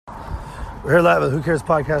We're here live at Who Cares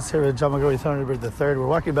Podcast here with John Montgomery Thunderbird III. We're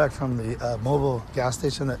walking back from the mobile gas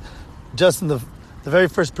station that Justin, the very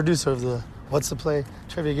first producer of the What's the Play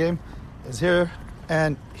trivia game, is here.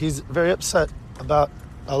 And he's very upset about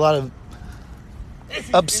a lot of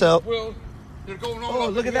upsell. Oh,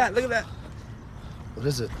 look at that, look at that. What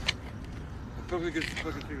is it?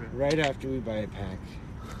 Right after we buy a pack.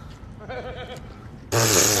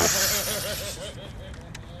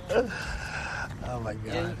 Oh my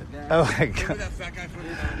god. Oh my god.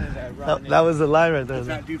 That was the line right there.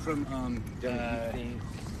 That dude from That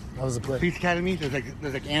was the play. Police Academy.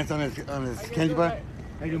 There's like ants on his candy bar.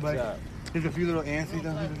 How you doing, buddy? There's a few little ants. There's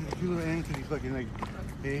a few little ants, and he's fucking like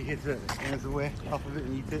he hits the ants away off of it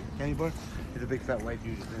and eats it. Candy bar. There's a big fat white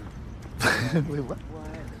dude just in. Wait, what?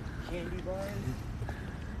 Candy bars?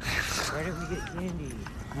 Where did we get candy?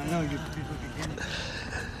 I know you people get candy.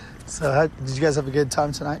 So, did you guys have a good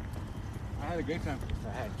time tonight? I had a great time.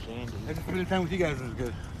 I had candy. I just spent time with you guys. It was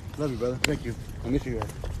good. Love you, brother. Thank you. I miss you guys.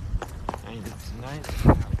 And it's nice,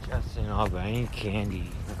 Justin, all but I ain't candy.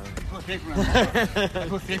 Go safe around here.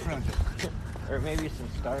 Go safe around here. Or maybe some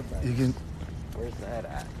Starbucks. You can. Where's that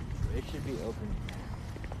at? It should be open.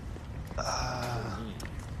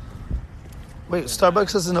 Wait,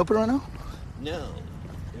 Starbucks isn't open right now? No,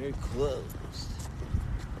 they're closed.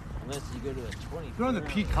 Unless you go to a 20. You're on the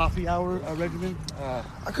peak coffee hour regimen. I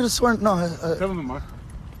could have sworn. No, Some of them are.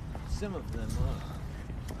 Some of them are.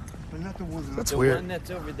 But not the ones that That's The weird. one that's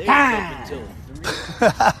over there is open until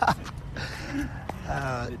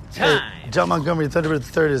 3. Hey, John Montgomery Thunderbird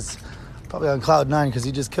III is probably on cloud 9 because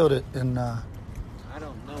he just killed it. And I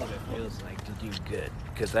don't know what it feels like to do good,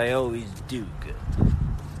 because I always do good.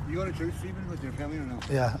 You go to church, Stephen, with your family or no?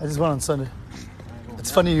 yeah, I just went on Sunday. It's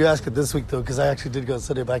funny you ask it this week though, because I actually did go on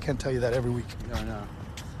Sunday, but I can't tell you that every week. No.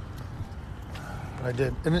 But I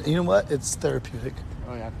did, and you know what? It's therapeutic.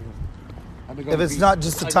 Oh yeah. If it's not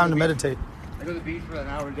just a time to meditate. I go to the beach for an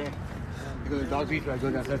hour a day. I go to the dog beach, or I go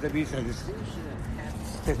down to the beach, and I just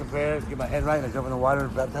say some prayers, get my head right, and I jump in the water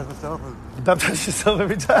and baptize myself. You baptize yourself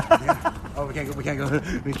every time. Yeah. Oh, we can't go.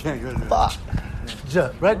 Fuck.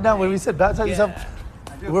 Right now, when we said baptize yourself,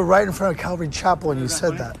 we're right in front of Calvary Chapel, and you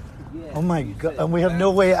said that. Oh my God! And we have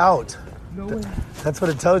no way out. No way. That's what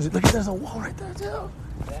it tells you. Look, there's a wall right there too.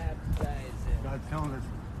 God's telling us,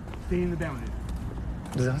 stay in the boundary.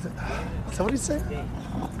 Is that what he's saying?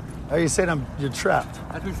 Are you saying you're trapped?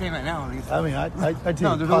 That's what he's saying right now, at least. I mean, I take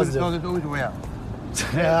No, it there's positive. always a way out.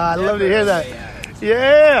 Yeah, I love to hear that.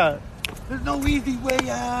 Yeah. There's no easy way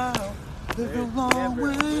out. There's a long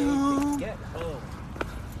way home. Get home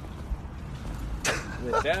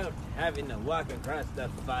without having to walk across the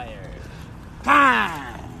fire.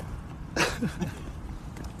 Time.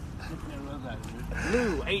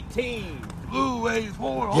 Blue 18. Blue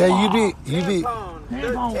 84. Yeah, you be.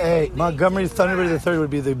 Tampon, Hey, 13, Montgomery Thunderbird III would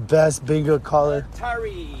be the best bingo caller.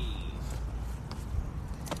 Atari.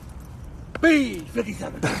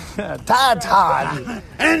 B57. Todd.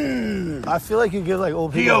 N. I feel like you give like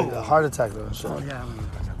old people Yo. a heart attack though. Shit. Oh, yeah.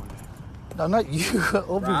 No, not you.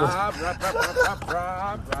 Old people.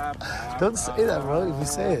 Don't say that, bro. If you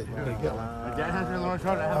say it, you're gonna get one. My dad has a long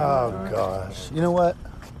shot. Oh gosh. You know what?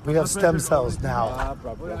 We have stem cells now.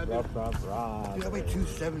 Dude, I weigh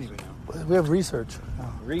 270 right now. We have research.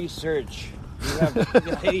 Research. You have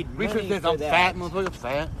paid money Research says for I'm that. fat, motherfucker,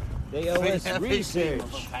 fat. They owe us Fat, research.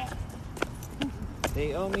 fat.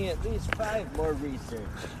 They owe me at least 5 more research.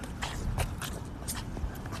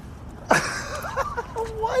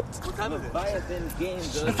 What? What time is it? Leviathan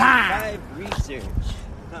Games owes me time. 5 research.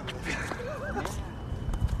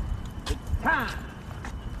 It's time.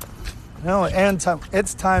 No, and time.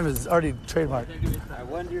 It's time is already trademarked. I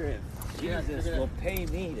wonder if Jesus will pay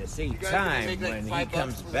me to say time when he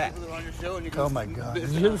comes back. Oh my God. Did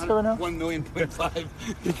you hear this right now? 1,000,000.5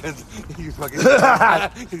 because you fucking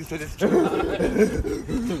you said it's true.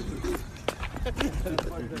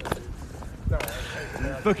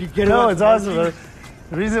 Fucking get No, it's awesome. Though.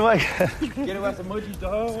 The reason why. Get away some emojis,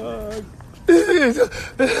 dog. Get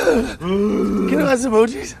us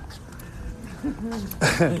emojis.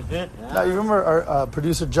 Now you remember our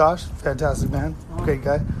producer Josh, fantastic man, great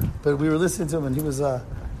guy. But we were listening to him, and he was,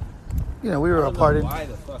 we were a party. Why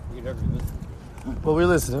the fuck we'd ever listen? Well, we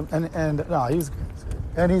listened to him, and no, he was good.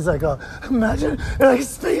 And he's like, imagine like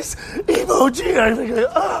space emoji, and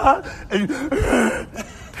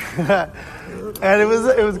I'm like, and it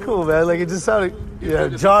was cool, man. Like it just sounded,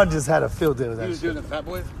 John just had a field day with that You was shit. doing the Fat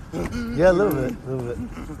Boys? Yeah, a little bit.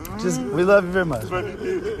 Just we love you very much.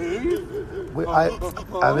 I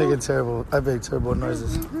make terrible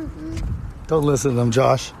noises. Don't listen to them,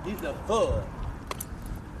 Josh. He's a fool.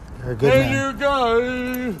 You're a good man. There you go.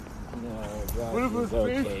 No. He's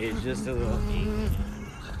okay. It's just a little.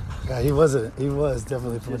 Yeah, he wasn't. He was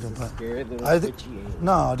definitely Just from a scared little I think. twitchy alien.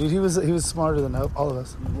 No, dude, he was smarter than all of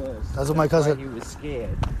us. He was. That's what my cousin- Why he was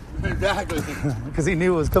scared. Exactly. Because he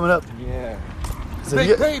knew it was coming up. Yeah. So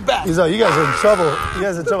Big payback. He's like, you guys are in trouble. You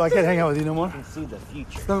guys are in trouble. I can't hang out with you no more. You can see the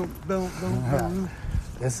future. Don't.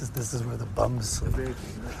 This is where the bums sleep.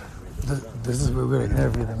 This is where we're gonna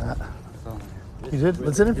interview them at. You did?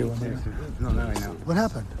 Let's interview one. Maybe. No, not right now. What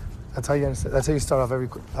happened? That's how you gotta say. That's how you start off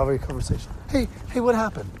every conversation. Hey, what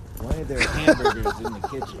happened? Why are there hamburgers in the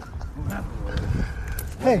kitchen?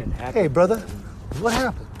 Hey, brother, what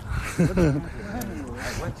happened?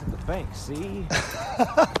 I went to the bank, see?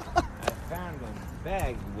 I found a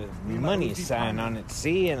bag with money sign on it,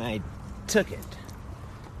 see? And I took it.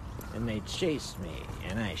 And they chased me,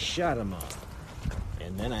 and I shot them all.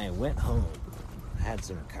 And then I went home, had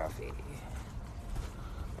some coffee.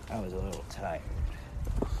 I was a little tired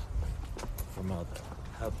from all the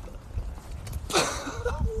hubbub.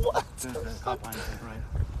 What?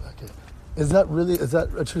 Okay. Is that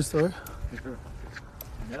a true story?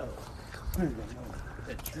 No.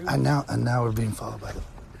 The truth. And now we're being followed by the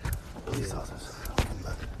police officers.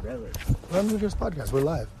 Really? We're on the Girls Podcast. We're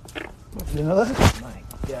live. You know that? My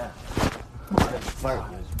God. That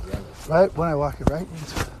fart was really. Right when I walk it, right?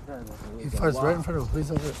 He farts right in front of a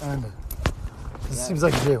police officer, and it seems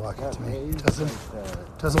like jaywalking to me.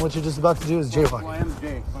 Doesn't what you're just about to do is jaywalking. I am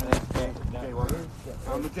Jay. Jaywalker.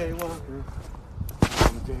 I'm a jaywalker.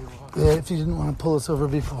 Yeah, if you didn't want to pull us over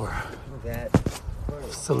before. That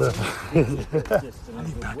Still live. just another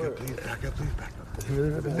Back up, word. please. Back up, please. Back up. Did you really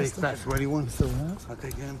rip The it big, out? fat, sweaty one. Still have? I'll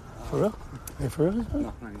take him. For real? Hey, for real? No,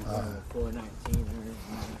 not even. 419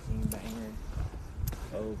 19 banger.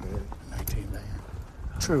 Over. 19 million.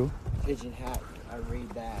 True. Pigeon Hat. I read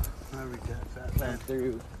that. I read that. Fat Come man.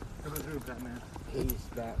 through. Come through, fat man. Peace,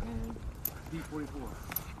 Batman. D44. You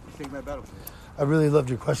take my battlefield. I really loved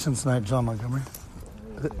your questions tonight, John Montgomery.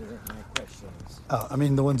 Those aren't my questions. I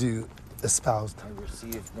mean, the ones you espoused. I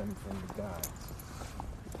received them from the gods.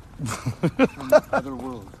 From the other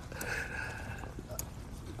world.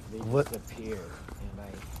 They What? disappear,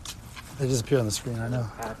 and They just appear on the screen. I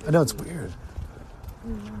know it's weird.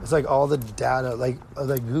 It's like all the data, like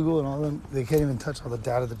Google and all them. They can't even touch all the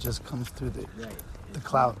data that just comes through the right.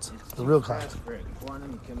 clouds, It's the real too clouds. fast for a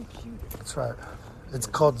quantum computer. That's right. It's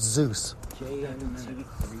called Zeus. JMT3.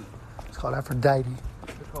 It's called Aphrodite.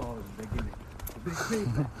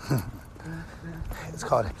 It's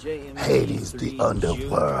called JMT3 Hades, the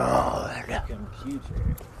underworld.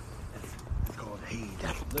 computer. It's called Hades.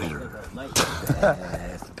 Looks like a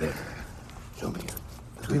light. Show me.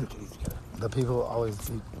 The people always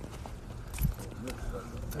see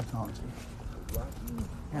technology.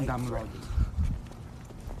 And I'm ready.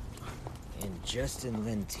 And Justin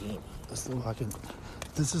Lentini. Still walking.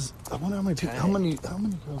 This is. I wonder how many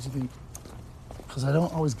girls you think? Because I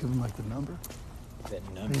don't always give them like the number. That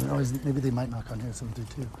I mean, number. maybe they might knock on here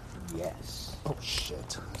 732. Yes. Oh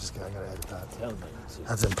shit! I gotta edit that. Tell them.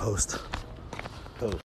 That's in post.